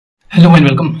Hello and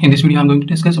welcome. In this video I'm going to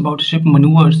discuss about ship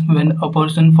maneuvers when a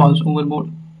person falls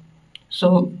overboard.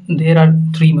 So there are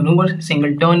three maneuvers: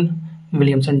 single turn,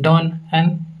 Williamson turn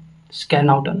and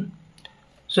Scharnow turn.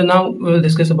 So now we will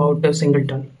discuss about the single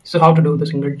turn. So how to do the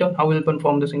single turn, how we will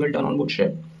perform the single turn on board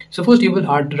ship. So first you will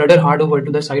rudder hard over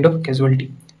to the side of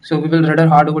casualty. So we will rudder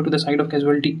hard over to the side of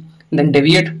casualty, then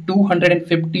deviate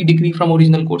 250 degree from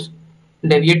original course.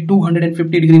 Deviate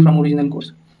 250 degree from original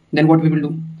course. Then what we will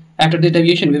do? After this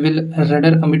deviation, we will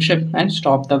rudder amidship and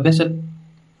stop the vessel.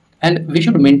 And we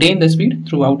should maintain the speed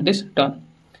throughout this turn.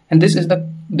 And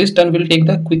this turn will take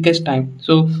the quickest time.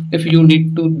 So if you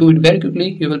need to do it very quickly,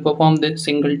 you will perform the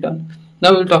single turn.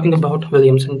 Now we're talking about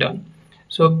Williamson turn.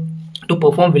 So to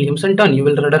perform Williamson turn, you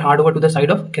will rudder hard over to the side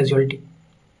of casualty.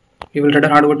 You will rudder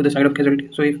hard over to the side of casualty.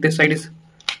 So if this side is,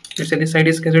 let's say this side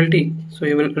is casualty, so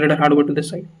you will rudder hard over to this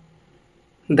side.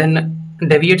 Then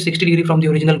deviate 60 degree from the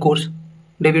original course.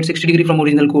 Deviate 60 degree from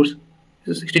original course.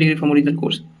 This is 60 degree from original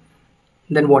course.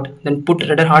 Then what? Then put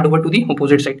rudder hard over to the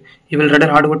opposite side. You will rudder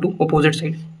hard over to opposite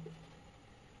side.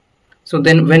 So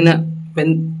then when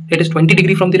it is 20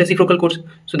 degree from the reciprocal course,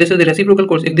 so this is the reciprocal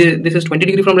course. If this is 20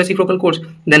 degree from reciprocal course,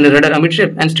 then rudder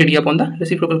amidship and steady up on the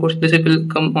reciprocal course. This will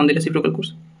come on the reciprocal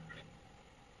course.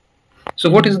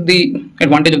 So what is the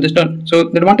advantage of this turn? So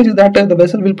the advantage is that the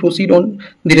vessel will proceed on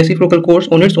the reciprocal course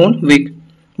on its own wake,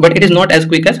 but it is not as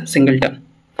quick as single turn.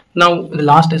 Now the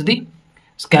last is the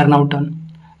Scharnow turn.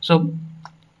 So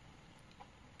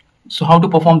how to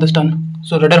perform this turn?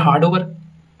 So rudder hard over.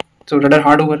 So rudder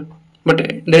hard over, but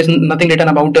there is nothing written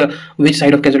about which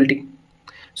side of casualty.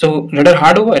 So rudder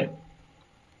hard over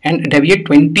and deviate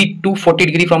 20 to 40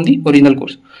 degree from the original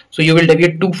course. So you will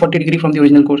deviate 240 degree from the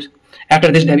original course.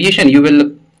 After this deviation, you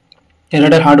will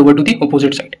rudder hard over to the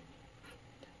opposite side.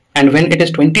 And when it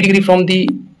is 20 degree from the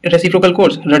reciprocal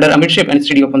course, rudder amidship and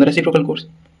steady up on the reciprocal course.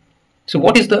 So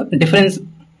what is the difference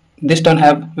this turn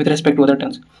have with respect to other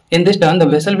turns? In this turn, the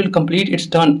vessel will complete its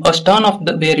turn astern of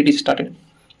the where it is started.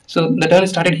 So the turn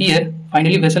started here.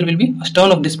 Finally, vessel will be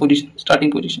astern of this position,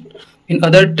 starting position. In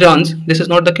other turns, this is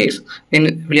not the case.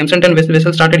 In Williamson turn,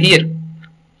 vessel started here.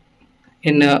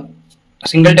 In a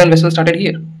single turn, vessel started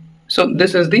here. So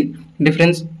this is the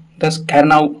difference the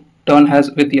Scharnow turn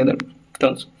has with the other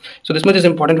turns. So this much is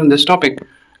important on this topic,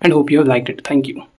 and hope you have liked it. Thank you.